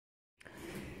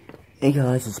Hey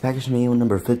guys, it's package mail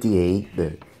number 58.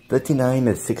 The 59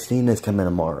 and 16 is coming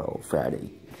tomorrow,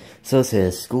 Friday. So it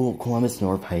says, School, Columbus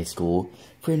North High School,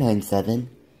 397,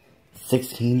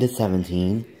 16 to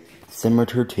 17,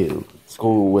 Cemetery 2,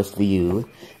 School Westview,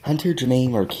 Hunter Jermaine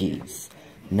Marquise,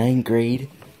 9th grade,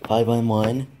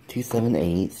 511,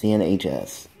 278,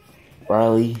 CNHS.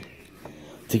 Riley,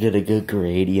 to get a good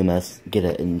grade, you must get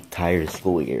an entire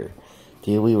school year.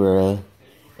 Dewey Rura,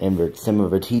 and some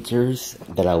of the teachers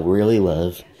that I really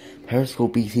love,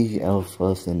 Periscope BC,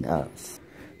 Alphas, and us.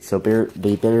 So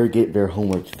they better get their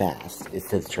homework fast. It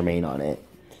says Tremaine on it.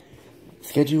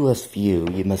 Schedule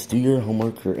Westview. You must do your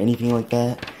homework or anything like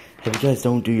that. If you guys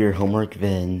don't do your homework,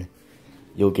 then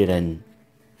you'll get an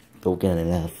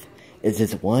F. It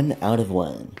says 1 out of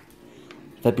 1.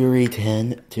 February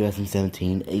 10,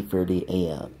 2017, 8:30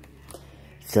 a.m.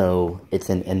 So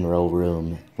it's an enroll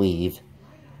room. Leave.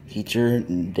 Teacher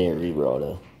Derry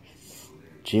Rhoda.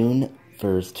 June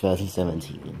 1st,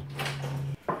 2017.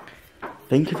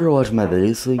 Thank you for watching my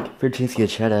video. So for a chance to get a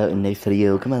shout out in the next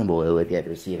video, comment below if you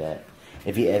ever see that.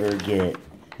 If you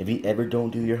ever don't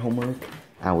do your homework,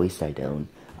 at least I don't.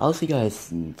 I'll see you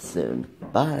guys soon.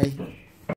 Bye.